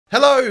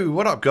Hello,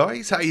 what up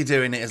guys? How you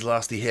doing? It is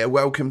Lasty here.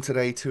 Welcome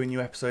today to a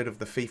new episode of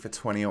the FIFA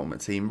 20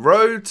 Ultimate Team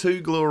Road to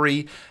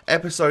Glory,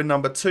 episode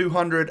number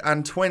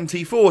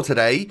 224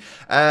 today.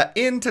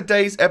 In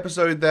today's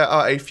episode, there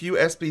are a few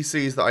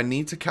SBCs that I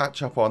need to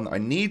catch up on, I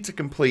need to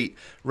complete,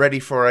 ready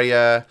for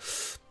a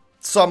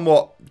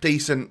somewhat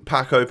decent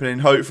pack opening,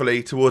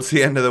 hopefully towards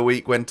the end of the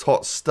week when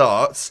TOTS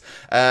starts.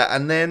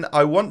 And then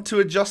I want to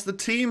adjust the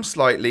team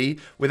slightly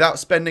without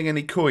spending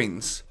any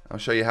coins. I'll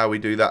show you how we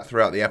do that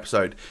throughout the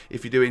episode.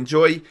 If you do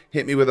enjoy,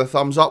 hit me with a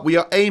thumbs up. We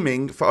are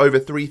aiming for over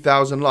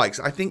 3,000 likes.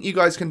 I think you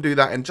guys can do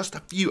that in just a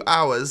few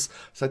hours.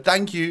 So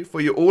thank you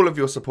for all of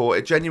your support.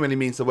 It genuinely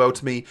means the world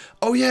to me.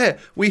 Oh yeah,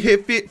 we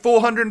hit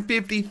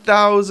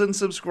 450,000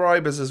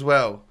 subscribers as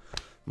well.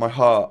 My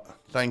heart.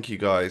 Thank you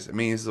guys. It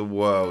means the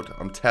world.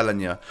 I'm telling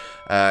you.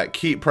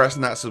 Keep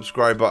pressing that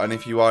subscribe button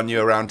if you are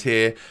new around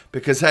here.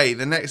 Because hey,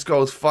 the next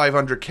goal is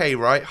 500k,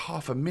 right?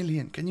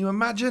 500,000. Can you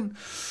imagine?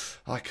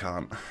 I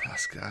can't.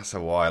 That's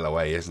a while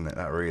away, isn't it?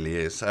 That really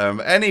is.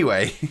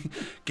 Anyway,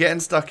 getting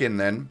stuck in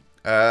then.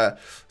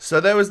 So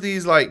there was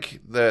these like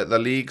the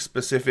league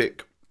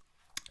specific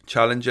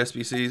challenge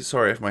SBCs.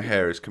 Sorry if my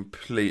hair is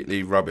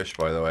completely rubbish,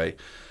 by the way.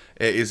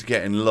 It is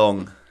getting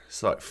long.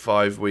 It's like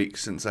 5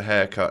 weeks since a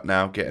haircut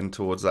now, getting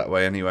towards that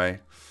way anyway.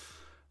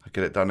 I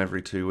get it done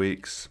every 2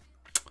 weeks.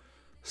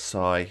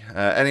 Sigh.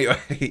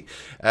 Anyway,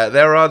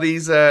 there are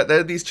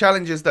these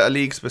challenges that are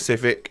league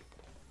specific,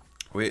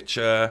 which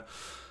I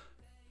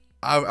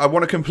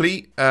want to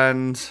complete,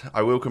 and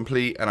I will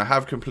complete, and I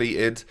have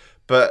completed.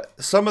 But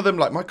some of them,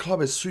 like my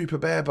club is super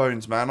bare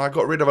bones, man. I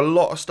got rid of a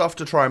lot of stuff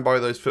to try and buy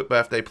those FUT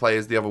birthday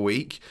players the other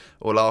week,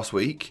 or last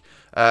week.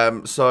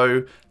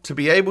 So to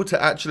be able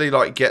to actually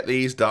like get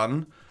these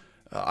done,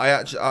 I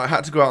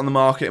had to go out on the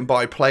market and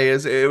buy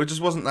players. It just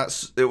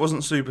wasn't it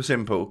wasn't super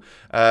simple.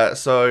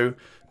 So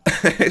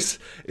it's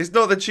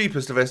not the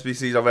cheapest of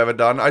SBCs I've ever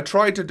done. I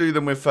tried to do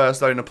them with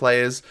first owner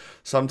players.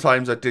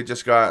 Sometimes I did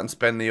just go out and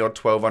spend the odd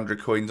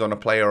 1,200 coins on a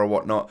player or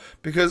whatnot,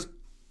 because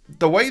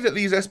the way that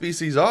these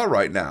SBCs are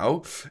right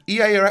now,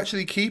 EA are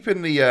actually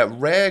keeping the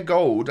rare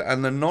gold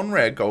and the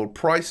non-rare gold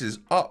prices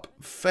up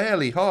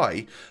fairly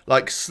high,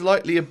 like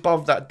slightly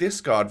above that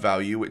discard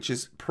value, which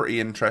is pretty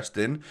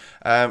interesting.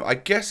 I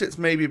guess it's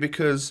maybe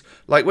because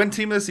like when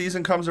Team of the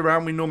Season comes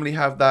around, we normally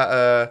have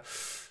that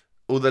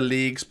all the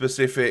league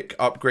specific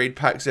upgrade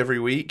packs every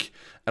week,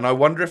 and I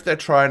wonder if they're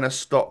trying to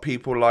stop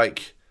people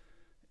like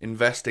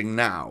investing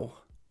now.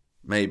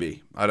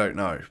 Maybe, I don't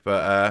know,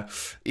 but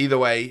either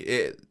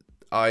way,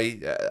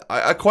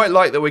 I quite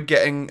like that we're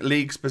getting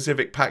league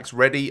specific packs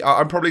ready.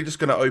 I'm probably just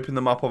going to open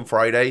them up on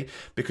Friday,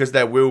 because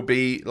there will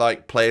be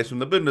like players from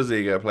the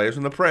Bundesliga, players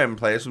from the Prem,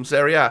 players from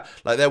Serie A.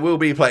 Like there will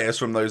be players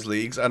from those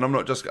leagues, and I'm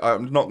not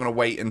going to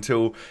wait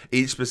until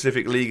each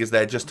specific league is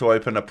there just to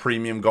open a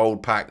premium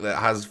gold pack that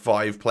has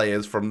 5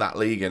 players from that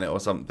league in it or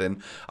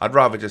something. I'd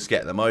rather just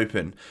get them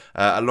open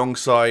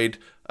alongside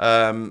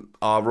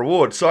our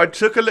rewards. So I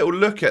took a little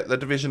look at the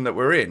division that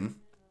we're in.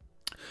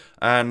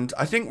 And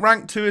I think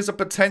rank 2 is a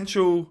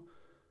potential,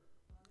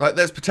 like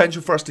there's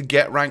potential for us to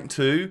get rank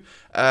 2,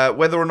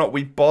 whether or not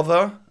we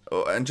bother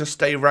and just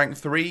stay rank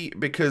 3,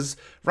 because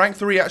rank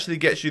 3 actually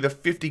gets you the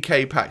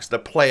 50k packs, the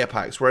player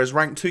packs, whereas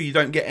rank 2 you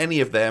don't get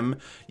any of them.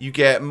 You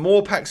get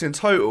more packs in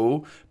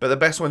total, but the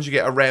best ones you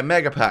get are rare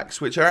mega packs,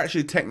 which are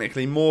actually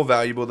technically more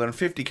valuable than a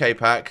 50k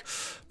pack,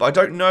 but I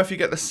don't know if you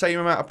get the same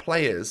amount of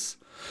players.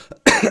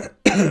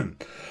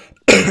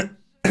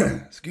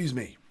 Excuse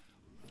me.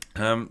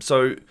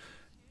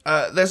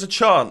 There's a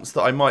chance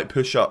that I might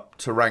push up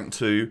to rank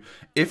 2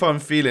 if I'm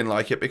feeling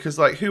like it, because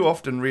like who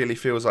often really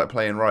feels like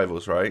playing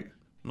rivals, right?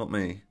 Not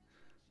me.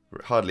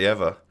 Hardly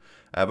ever.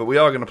 But we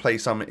are going to play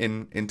some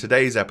in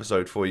today's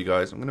episode for you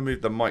guys. I'm going to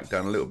move the mic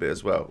down a little bit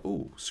as well.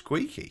 Ooh,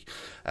 squeaky.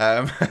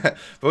 But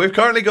we've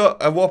currently got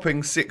a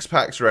whopping 6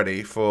 packs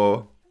ready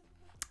for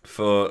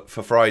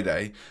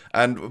Friday,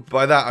 and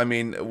by that I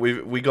mean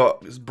we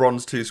got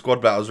Bronze 2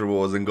 Squad Battles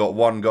rewards and got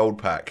 1 gold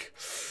pack.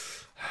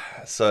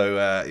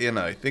 So, you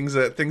know, things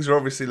are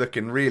obviously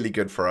looking really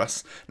good for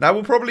us. Now,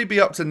 we'll probably be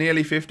up to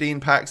nearly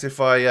 15 packs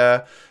if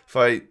I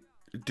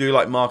do,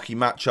 like, marquee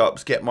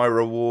matchups, get my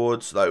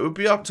rewards. Like, we'll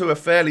be up to a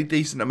fairly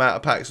decent amount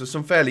of packs. There's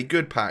some fairly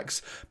good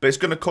packs, but it's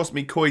going to cost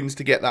me coins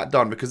to get that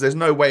done, because there's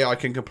no way I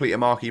can complete a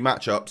marquee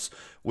matchups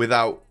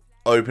without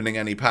opening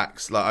any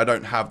packs. Like I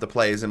don't have the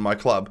players in my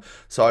club,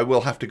 so I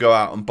will have to go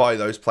out and buy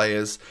those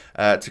players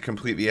to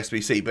complete the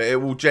SBC, but it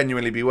will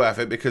genuinely be worth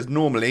it, because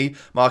normally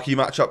marquee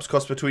matchups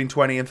cost between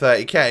 20 and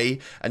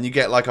 30k, and you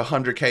get like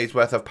 100k's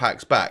worth of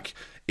packs back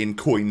in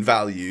coin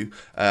value.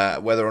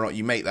 Whether or not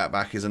you make that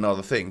back is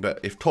another thing, but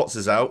if TOTS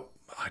is out,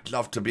 I'd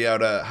love to be able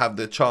to have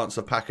the chance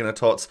of packing a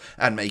TOTS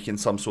and making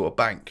some sort of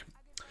bank.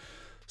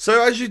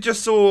 So as you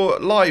just saw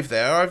live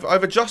there,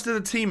 I've adjusted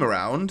the team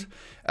around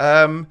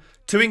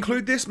to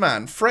include this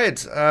man,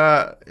 Fred.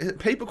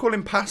 People call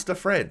him Pasta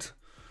Fred.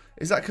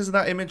 Is that because of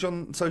that image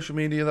on social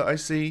media that I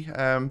see?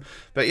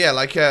 But yeah,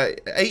 like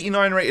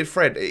 89 rated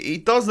Fred, he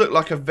does look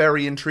like a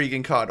very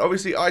intriguing card.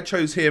 Obviously, I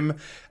chose him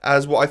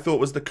as what I thought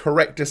was the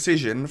correct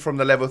decision from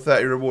the level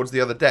 30 rewards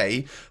the other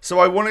day. So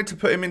I wanted to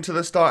put him into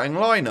the starting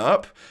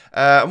lineup.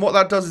 And what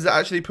that does is it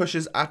actually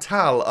pushes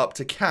Atal up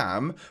to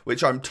Cam,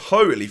 which I'm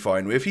totally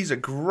fine with. He's a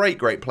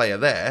great player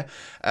there.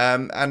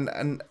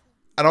 And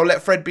I'll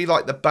let Fred be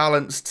like the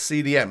balanced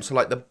CDM, so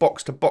like the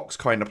box-to-box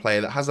kind of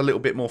player that has a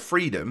little bit more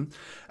freedom.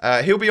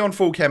 He'll be on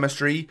full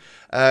chemistry.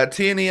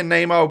 Tierney and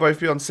Neymar will both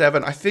be on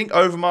 7. I think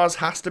Overmars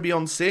has to be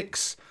on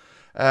 6.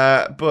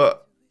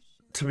 But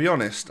to be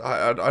honest,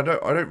 I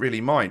don't really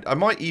mind. I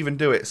might even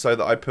do it so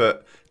that I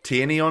put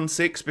Tierney on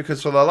 6,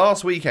 because for the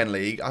last weekend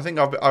league, I think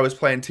I was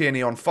playing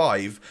Tierney on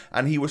 5,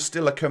 and he was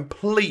still a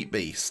complete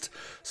beast.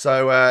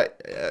 So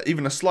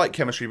even a slight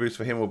chemistry boost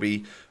for him will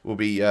be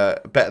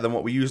better than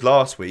what we used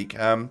last week.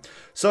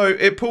 So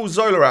it pulls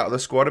Zola out of the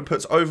squad and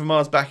puts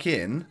Overmars back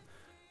in.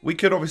 We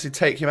could obviously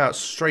take him out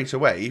straight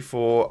away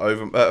for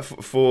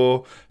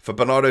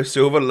Bernardo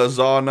Silva,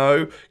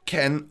 Lozano,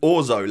 Ken,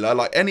 or Zola.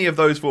 Like any of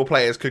those 4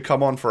 players could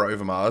come on for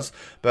Overmars,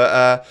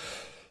 but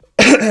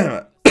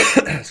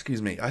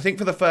excuse me. I think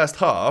for the first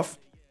half,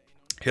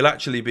 he'll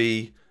actually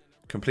be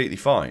completely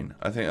fine.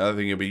 I think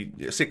he'll be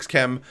 6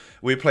 chem.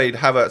 We played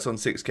Havertz on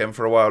 6 chem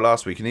for a while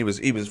last week, and he was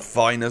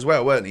fine as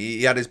well, weren't he?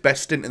 He had his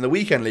best stint in the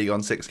weekend league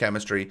on 6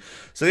 chemistry.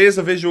 So here's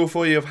a visual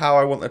for you of how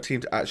I want the team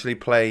to actually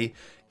play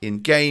in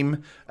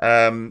game.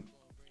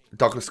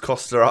 Douglas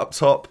Costa up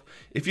top.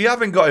 If you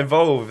haven't got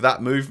involved with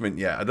that movement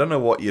yet, I don't know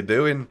what you're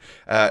doing.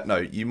 No,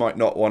 you might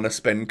not want to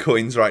spend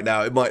coins right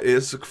now.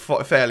 It's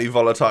a fairly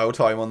volatile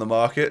time on the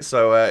market,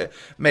 so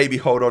maybe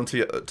hold on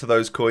to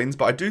those coins.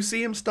 But I do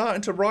see him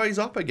starting to rise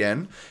up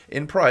again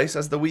in price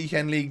as the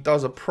weekend league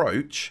does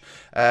approach.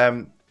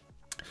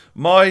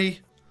 My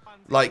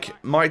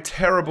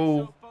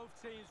terrible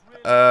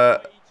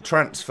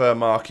transfer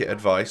market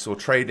advice or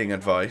trading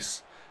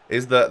advice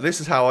is that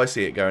this is how I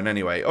see it going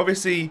anyway.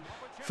 Obviously,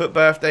 FUT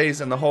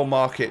birthdays and the whole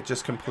market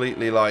just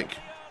completely like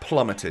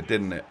plummeted,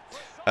 didn't it?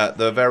 At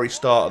the very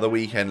start of the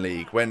weekend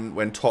league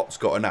when TOTS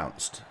got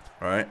announced,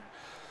 right?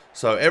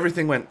 So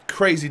everything went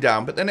crazy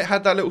down, but then it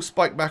had that little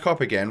spike back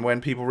up again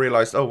when people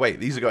realised, oh wait,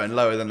 these are going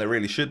lower than they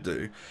really should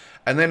do.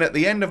 And then at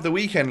the end of the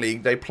weekend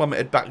league, they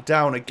plummeted back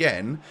down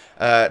again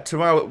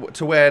to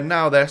where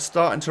now they're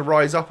starting to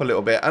rise up a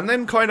little bit and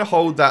then kind of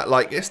hold that,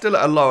 like, it's still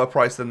at a lower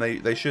price than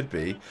they should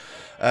be.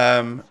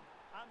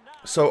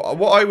 So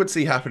what I would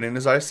see happening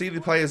is I see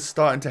the players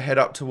starting to head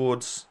up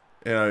towards,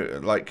 you know,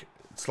 like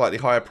slightly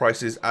higher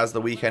prices as the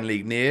weekend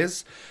league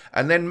nears,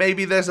 and then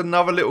maybe there's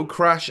another little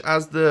crash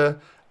as the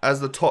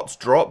TOTS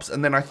drops,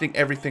 and then I think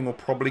everything will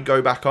probably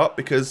go back up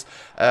because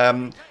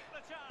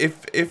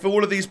if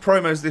all of these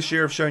promos this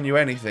year have shown you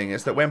anything,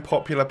 it's that when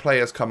popular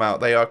players come out,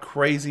 they are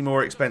crazy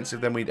more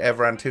expensive than we'd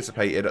ever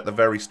anticipated at the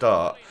very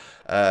start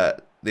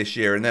this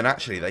year, and then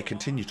actually they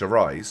continue to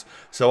rise.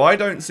 So I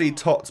don't see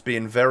TOTS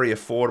being very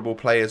affordable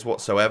players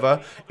whatsoever,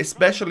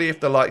 especially if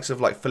the likes of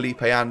like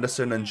Felipe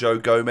Anderson and Joe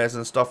Gomez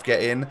and stuff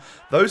get in.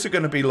 Those are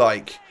going to be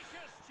like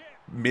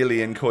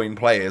million coin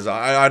players.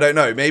 I don't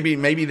know,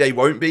 maybe they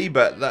won't be,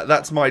 but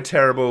that's my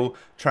terrible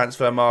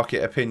transfer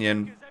market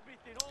opinion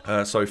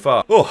so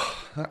far.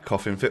 Oh, that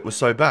coughing fit was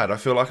so bad I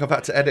feel like I've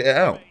had to edit it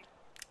out.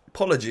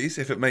 Apologies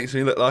if it makes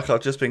me look like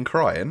I've just been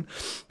crying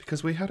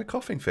because we had a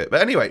coughing fit.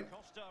 But anyway,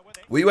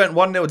 we went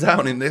 1-0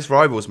 down in this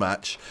Rivals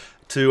match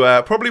to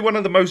probably one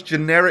of the most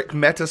generic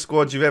meta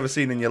squads you've ever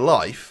seen in your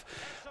life.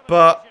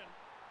 But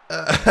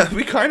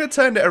we kind of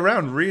turned it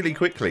around really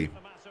quickly.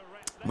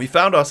 We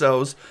found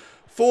ourselves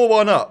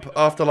 4-1 up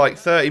after like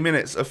 30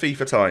 minutes of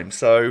FIFA time.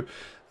 So,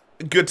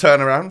 good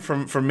turnaround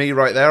from me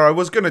right there. I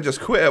was going to just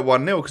quit at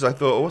 1-0 because I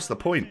thought, oh, what's the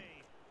point?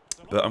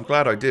 But I'm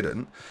glad I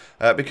didn't.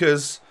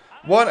 Because,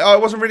 one, I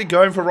wasn't really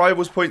going for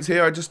Rivals points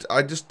here. I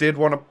just did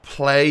want to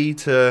play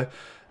to...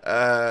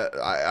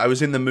 I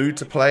was in the mood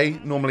to play.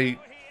 Normally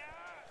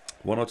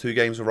 1 or 2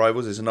 games of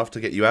Rivals is enough to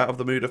get you out of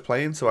the mood of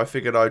playing, so I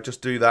figured I'd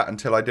just do that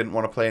until I didn't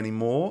want to play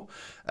anymore.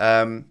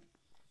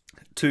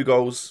 2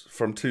 goals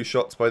from 2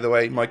 shots, by the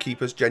way. My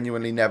keepers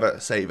genuinely never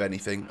save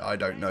anything. I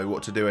don't know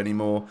what to do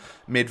anymore.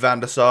 Mid Van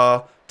der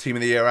Sar, Team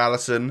of the Year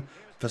Allison.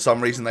 For some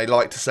reason they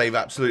like to save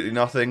absolutely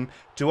nothing.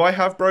 Do I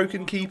have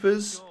broken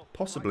keepers?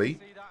 Possibly.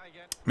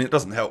 I mean, it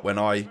doesn't help when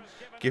I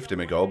gift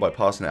him a goal by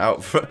passing it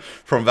out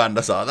from Van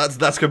der Sar.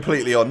 That's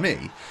completely on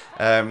me.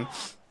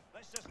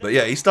 But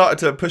yeah, he started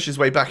to push his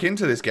way back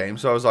into this game,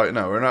 so I was like,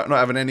 no, we're not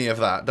having any of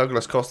that.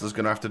 Douglas Costa's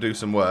going to have to do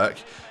some work.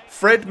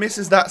 Fred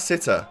misses that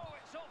sitter.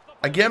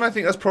 Again, I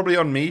think that's probably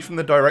on me from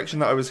the direction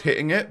that I was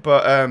hitting it,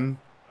 but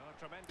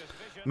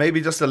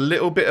maybe just a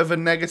little bit of a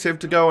negative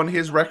to go on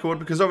his record,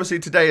 because obviously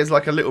today is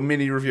like a little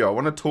mini review. I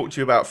want to talk to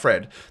you about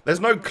Fred.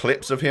 There's no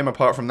clips of him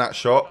apart from that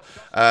shot,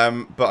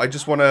 but I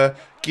just want to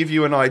give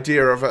you an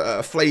idea of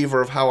a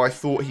flavour of how I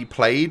thought he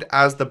played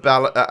as the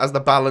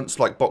balanced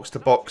like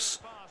box-to-box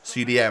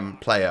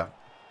CDM player.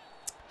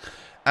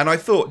 And I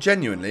thought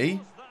genuinely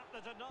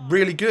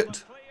really good.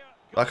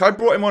 Like, I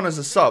brought him on as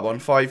a sub on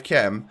 5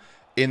 chem.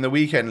 in the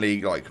weekend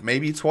league like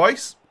maybe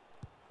twice,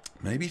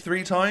 maybe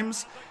 3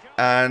 times,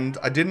 and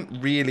I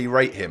didn't really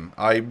rate him.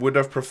 I would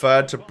have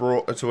preferred to have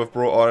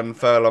brought on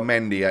Ferland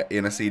Mendy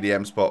in a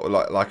CDM spot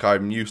like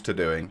I'm used to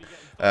doing.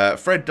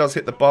 Fred does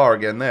hit the bar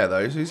again there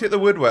though, so he's hit the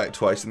woodwork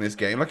twice in this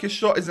game. Like, his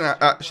shot isn't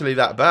actually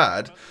that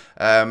bad,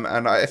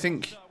 and I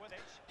think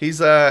he's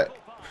one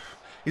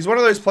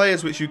of those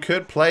players which you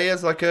could play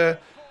as like an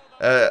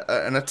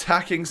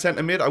attacking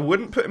centre mid. I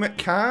wouldn't put him at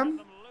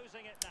cam,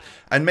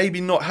 and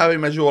maybe not have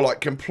him as your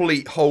like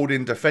complete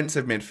holding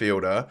defensive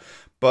midfielder.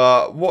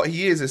 But what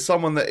he is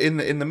someone that in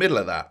the middle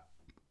of that.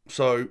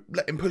 So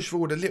let him push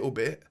forward a little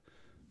bit,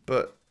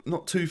 but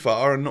not too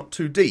far and not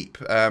too deep.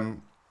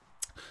 And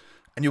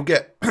you'll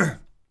get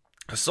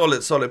a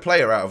solid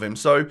player out of him.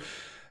 So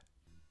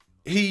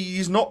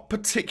he's not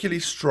particularly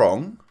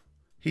strong.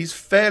 He's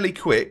fairly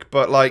quick,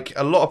 but like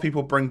a lot of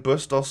people bring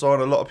Bustos on,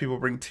 a lot of people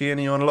bring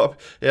Tierney on,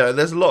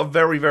 there's a lot of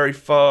very, very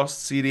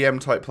fast CDM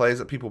type players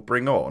that people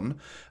bring on.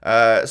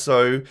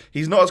 So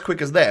he's not as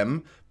quick as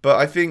them, but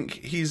I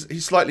think he's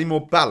slightly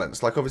more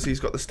balanced. Like, obviously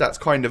he's got the stats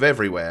kind of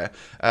everywhere.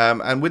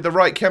 And with the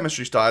right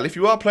chemistry style, if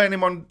you are playing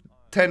him on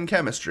 10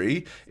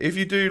 chemistry, if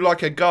you do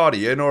like a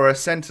Guardian or a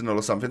Sentinel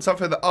or something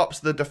that ups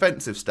the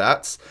defensive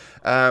stats,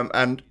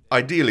 and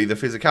ideally the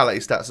physicality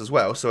stats as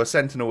well. So a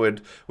Sentinel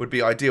would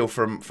be ideal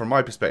from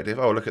my perspective.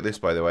 Oh, look at this,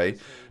 by the way.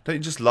 Don't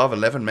you just love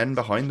 11 men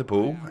behind the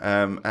ball,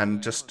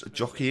 and just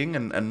jockeying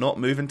and not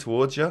moving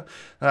towards you?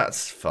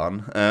 That's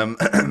fun.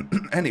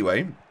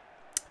 Anyway,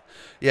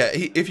 yeah,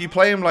 if you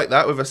play him like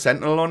that with a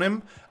Sentinel on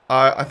him,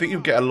 I think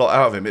you'll get a lot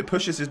out of him. It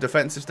pushes his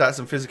defensive stats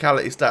and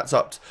physicality stats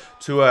up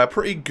to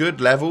pretty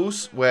good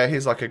levels, where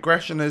his like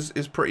aggression is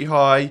pretty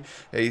high.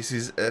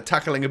 His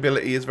tackling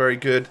ability is very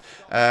good,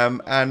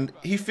 and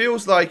he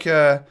feels like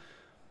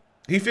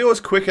he feels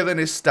quicker than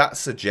his stats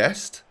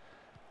suggest.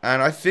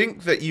 And I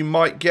think that you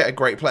might get a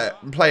great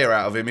player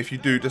out of him if you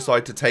do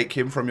decide to take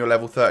him from your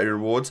level 30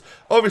 rewards.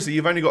 Obviously,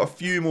 you've only got a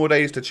few more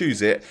days to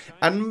choose it.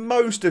 And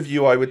most of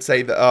you, I would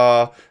say, that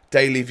are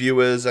daily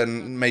viewers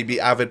and maybe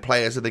avid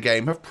players of the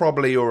game have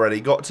probably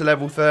already got to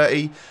level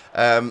 30.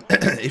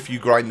 If you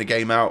grind the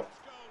game out,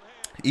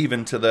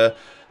 even to the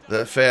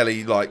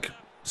fairly like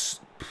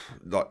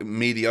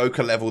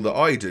mediocre level that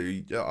I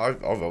do,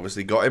 I've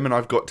obviously got him, and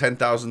I've got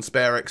 10,000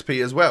 spare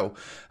XP as well.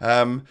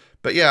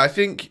 But yeah, I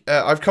think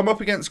I've come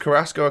up against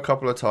Carrasco a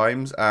couple of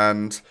times,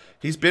 and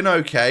he's been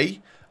okay.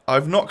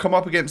 I've not come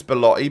up against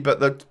Belotti,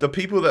 but the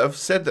people that have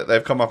said that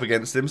they've come up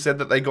against him said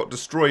that they got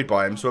destroyed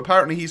by him. So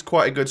apparently he's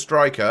quite a good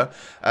striker,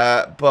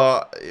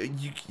 but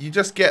you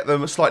just get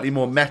them slightly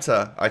more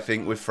meta, I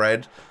think, with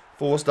Fred.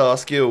 4-star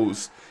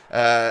skills.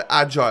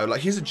 Agile,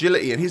 like his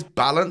agility and his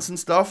balance and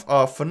stuff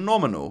are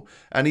phenomenal,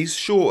 and he's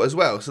short as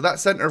well, so that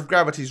center of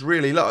gravity is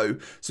really low,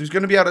 so he's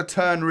going to be able to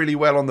turn really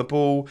well on the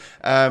ball,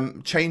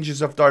 changes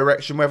of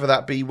direction, whether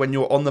that be when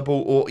you're on the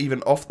ball or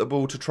even off the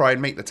ball to try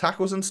and make the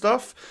tackles and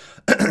stuff.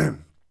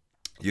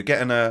 You're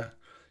getting a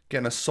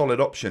solid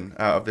option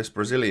out of this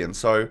Brazilian.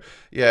 So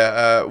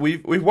yeah,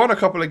 we've won a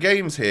couple of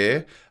games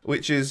here,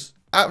 which is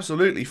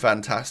absolutely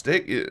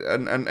fantastic,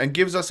 and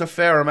gives us a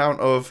fair amount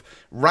of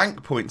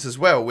rank points as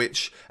well,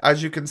 which,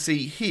 as you can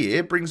see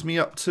here, brings me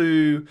up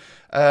to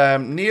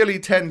nearly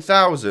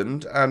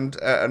 10,000,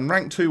 and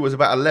rank 2 was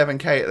about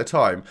 11k at the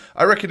time.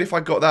 I reckon if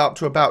I got that up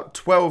to about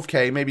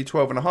 12k, maybe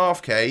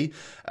 12.5k,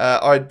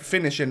 I'd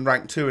finish in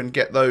rank 2 and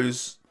get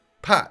those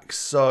packs.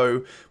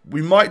 So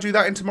we might do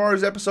that in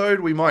tomorrow's episode,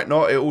 we might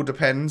not, it all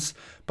depends.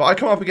 But I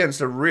come up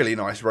against a really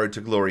nice road to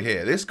glory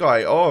here. This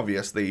guy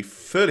obviously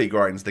fully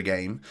grinds the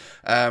game.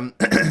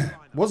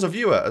 Was a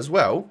viewer as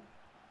well,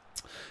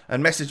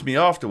 and messaged me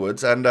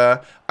afterwards, and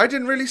I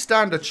didn't really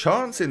stand a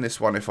chance in this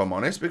one, if I'm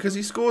honest, because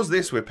he scores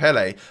this with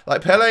Pele.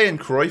 Like, Pele and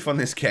Cruyff on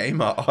this game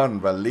are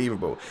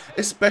unbelievable,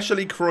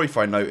 especially Cruyff.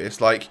 I noticed,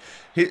 like,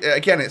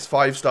 again, it's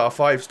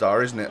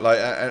 5-star, isn't it? Like,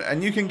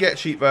 and you can get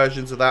cheap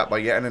versions of that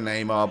by getting a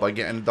Neymar, by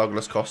getting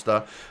Douglas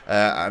Costa,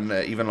 and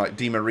even like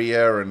Di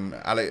Maria and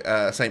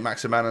Saint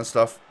Maximin and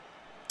stuff.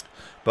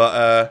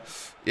 But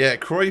yeah,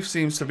 Cruyff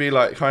seems to be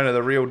like kind of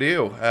the real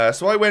deal.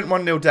 So I went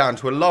 1-0 down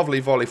to a lovely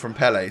volley from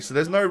Pele. So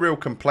there's no real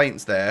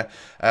complaints there.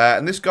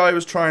 And this guy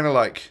was trying to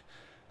like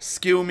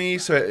skill me,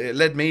 so it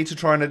led me to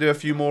trying to do a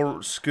few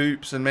more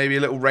scoops and maybe a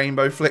little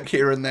rainbow flick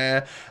here and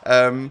there.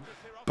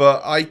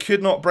 But I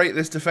could not break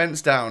this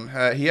defence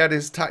down. He had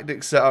his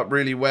tactics set up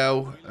really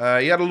well.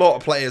 He had a lot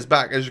of players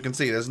back, as you can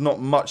see. There's not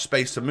much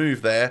space to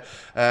move there.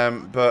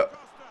 But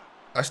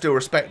I still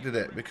respected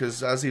it,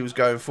 because as he was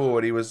going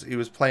forward, he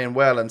was playing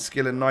well and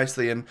skilling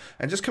nicely and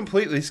just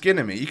completely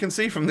skinning me. You can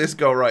see from this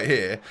goal right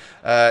here,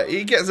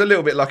 he gets a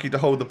little bit lucky to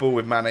hold the ball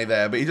with Mane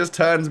there, but he just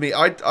turns me.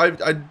 I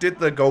did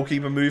the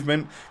goalkeeper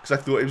movement because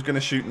I thought he was going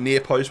to shoot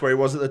near post where he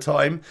was at the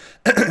time,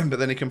 but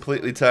then he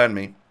completely turned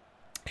me.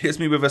 Hits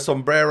me with a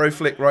sombrero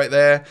flick right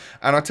there,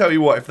 and I tell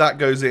you what, if that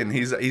goes in,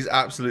 he's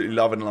absolutely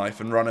loving life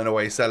and running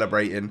away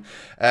celebrating.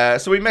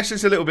 So we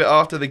messaged a little bit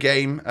after the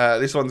game.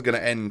 This one's going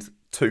to end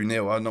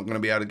 2-0. I'm not going to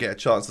be able to get a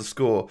chance to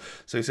score.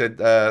 So he said,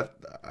 I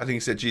think he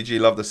said, GG,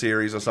 love the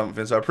series or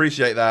something. So I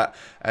appreciate that.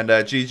 And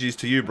GG's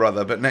to you,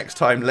 brother. But next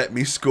time, let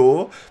me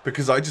score,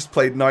 because I just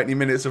played 90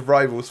 minutes of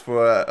Rivals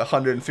for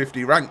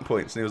 150 rank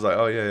points. And he was like,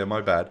 oh, yeah,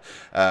 my bad.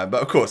 But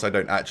of course, I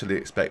don't actually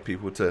expect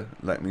people to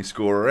let me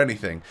score or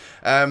anything.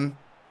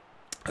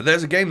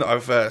 There's a game that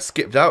I've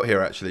skipped out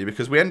here, actually,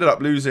 because we ended up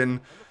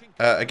losing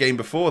a game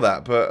before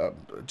that.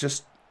 But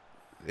just...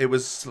 it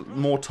was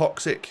more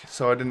toxic,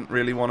 so I didn't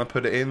really want to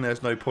put it in.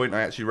 There's no point.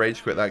 I actually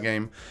rage quit that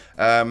game.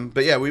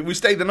 But yeah, we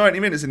stayed the 90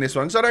 minutes in this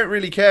one, because I don't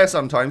really care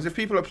sometimes. If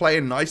people are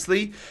playing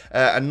nicely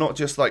and not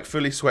just like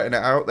fully sweating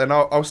it out, then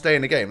I'll stay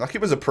in the game. Like,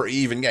 it was a pretty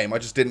even game. I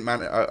just didn't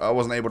I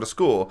wasn't able to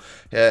score.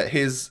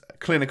 His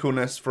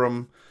clinicalness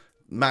from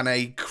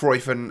Mane,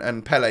 Cruyff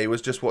and Pele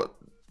was just what,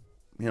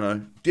 you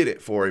know, did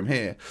it for him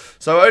here.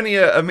 So only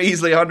a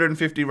measly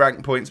 150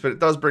 rank points, but it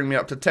does bring me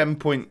up to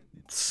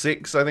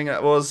 10.6, I think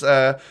that was,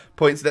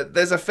 points. That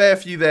there's a fair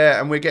few there,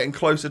 and we're getting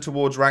closer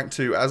towards rank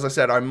 2. As I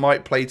said, I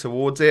might play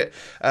towards it.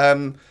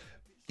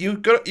 You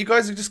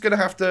guys are just going to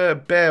have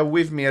to bear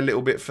with me a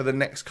little bit for the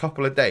next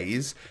couple of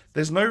days.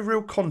 There's no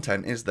real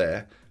content, is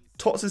there?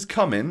 Tots is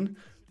coming,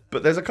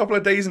 but there's a couple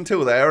of days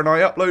until there, and I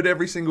upload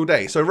every single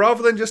day. So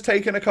rather than just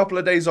taking a couple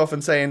of days off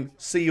and saying,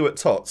 see you at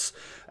Tots,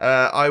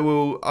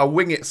 I'll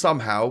wing it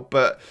somehow,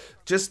 but...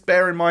 just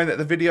bear in mind that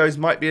the videos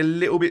might be a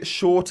little bit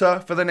shorter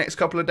for the next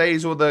couple of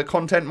days, or the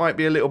content might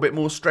be a little bit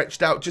more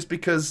stretched out, just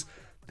because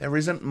there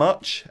isn't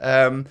much.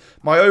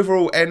 My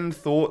overall end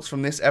thoughts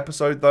from this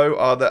episode, though,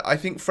 are that I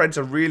think Fred's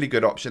a really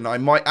good option. I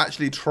might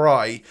actually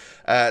try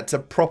to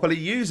properly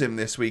use him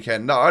this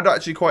weekend. No, I'd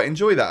actually quite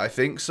enjoy that, I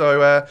think.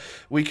 So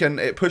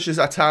it pushes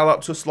Atal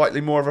up to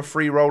slightly more of a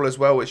free role as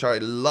well, which I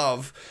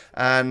love.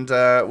 And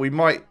we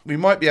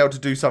might be able to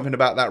do something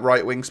about that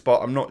right wing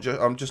spot.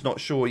 I'm just not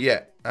sure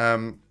yet.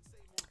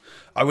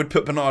 I would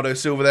put Bernardo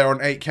Silva there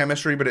on 8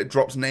 chemistry, but it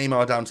drops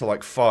Neymar down to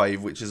like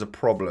 5, which is a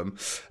problem.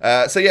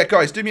 So yeah,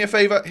 guys, do me a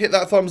favour, hit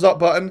that thumbs up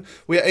button.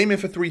 We are aiming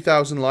for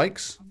 3,000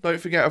 likes.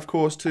 Don't forget, of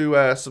course,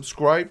 to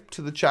subscribe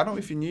to the channel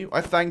if you're new. I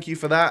thank you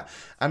for that.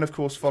 And of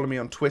course, follow me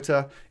on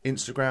Twitter,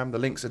 Instagram. The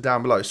links are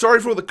down below. Sorry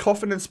for all the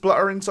coughing and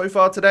spluttering so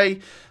far today.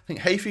 I think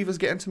hay fever's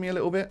getting to me a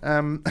little bit.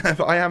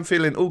 But I am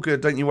feeling all good.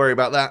 Don't you worry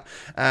about that.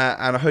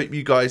 And I hope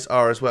you guys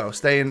are as well.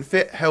 Staying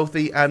fit,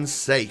 healthy, and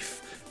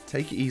safe.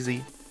 Take it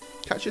easy.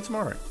 Catch you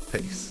tomorrow.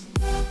 Peace.